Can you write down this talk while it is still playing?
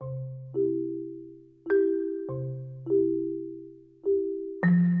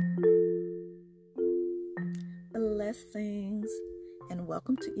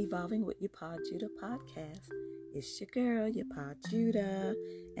welcome to Evolving with Yapah Judah podcast. It's your girl, Yapah Judah,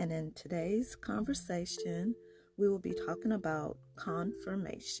 and in today's conversation, we will be talking about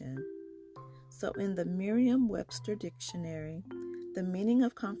confirmation. So in the Merriam-Webster Dictionary, the meaning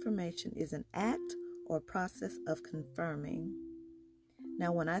of confirmation is an act or process of confirming.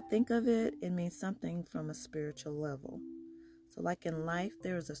 Now, when I think of it, it means something from a spiritual level. So like in life,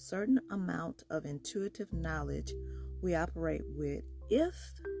 there is a certain amount of intuitive knowledge we operate with if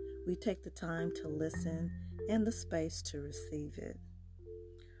we take the time to listen and the space to receive it.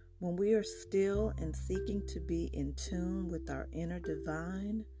 When we are still and seeking to be in tune with our inner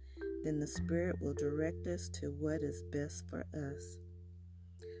divine, then the Spirit will direct us to what is best for us.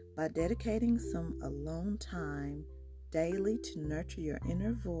 By dedicating some alone time daily to nurture your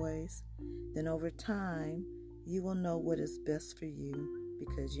inner voice, then over time, you will know what is best for you,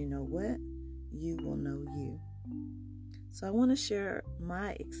 because you know what? You will know you. So I want to share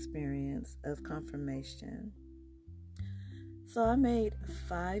my experience of confirmation. So I made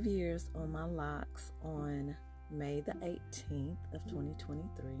 5 years on my locks on May the 18th of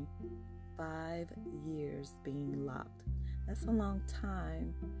 2023. 5 years being locked. That's a long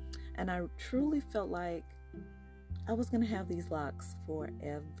time. And I truly felt like I was going to have these locks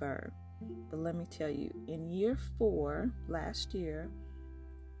forever. But let me tell you, in year 4, last year,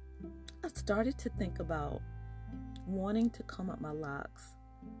 I started to think about wanting to comb up my locks,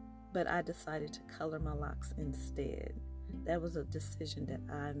 but I decided to color my locks instead. That was a decision that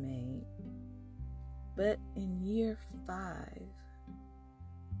I made. But in year 5,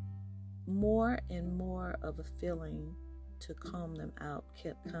 more and more of a feeling to comb them out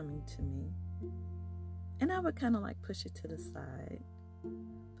kept coming to me. And I would kind of like push it to the side.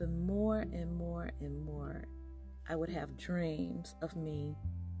 But more and more and more, I would have dreams of me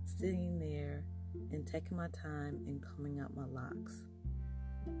sitting there and taking my time and combing out my locks.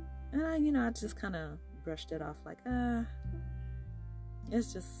 And I just kind of brushed it off like,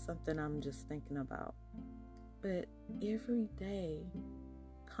 it's just something I'm just thinking about. But every day,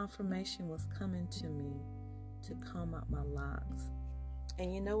 confirmation was coming to me to comb out my locks.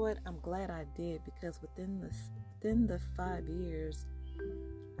 And you know what? I'm glad I did, because within the 5 years,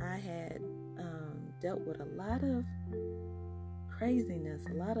 I had dealt with a lot of craziness,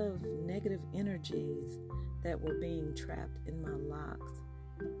 a lot of negative energies that were being trapped in my locks.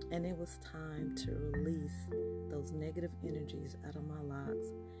 And it was time to release those negative energies out of my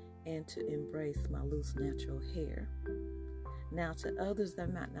locks and to embrace my loose natural hair. Now, to others,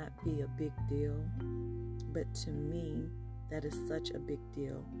 that might not be a big deal, but to me, that is such a big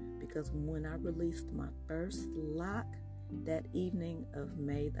deal, because when I released my first lock that evening of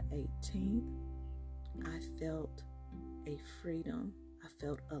May the 18th, I felt a freedom. I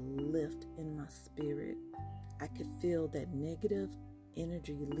felt a lift in my spirit. I could feel that negative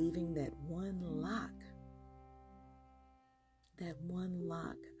energy leaving that one lock. That one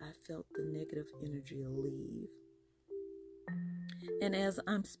lock, I felt the negative energy leave. And as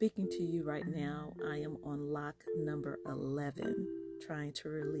I'm speaking to you right now, I am on lock number 11, trying to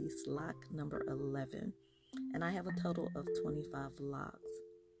release lock number 11. And I have a total of 25 locks.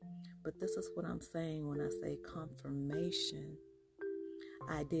 But this is what I'm saying when I say confirmation.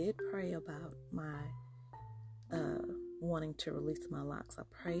 I did pray about my wanting to release my locks. I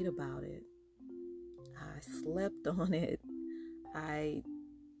prayed about it. I slept on it. I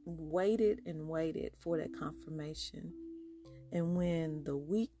waited and waited for that confirmation. And when the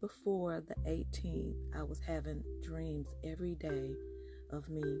week before the 18th, I was having dreams every day of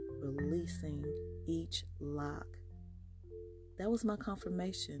me releasing each lock. That was my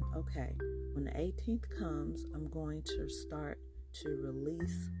confirmation. Okay, when the 18th comes, I'm going to start to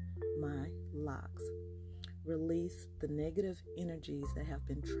release my locks. Release the negative energies that have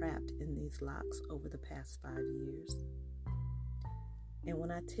been trapped in these locks over the past 5 years. And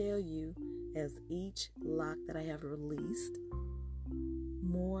when I tell you, as each lock that I have released,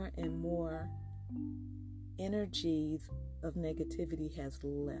 more and more energies of negativity has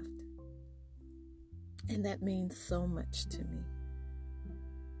left. And that means so much to me.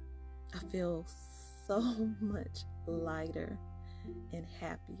 I feel so much lighter and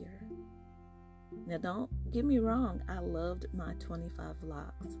happier. Now, don't get me wrong, I loved my 25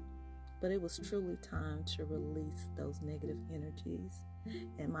 locks, but it was truly time to release those negative energies.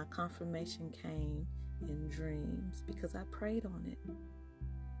 And my confirmation came in dreams because I prayed on it.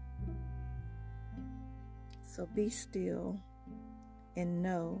 So be still and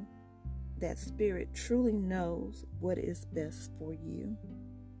know that Spirit truly knows what is best for you.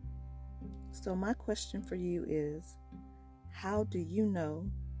 So my question for you is, how do you know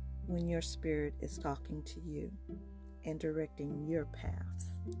when your spirit is talking to you? and directing your paths.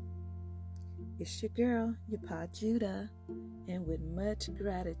 It's your girl, Yapa Judah, and with much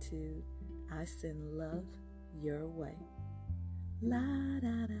gratitude, I send love your way. La da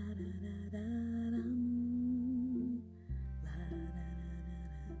da da da da dum. La da da da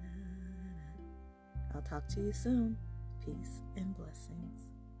da da. I'll talk to you soon. Peace and blessings.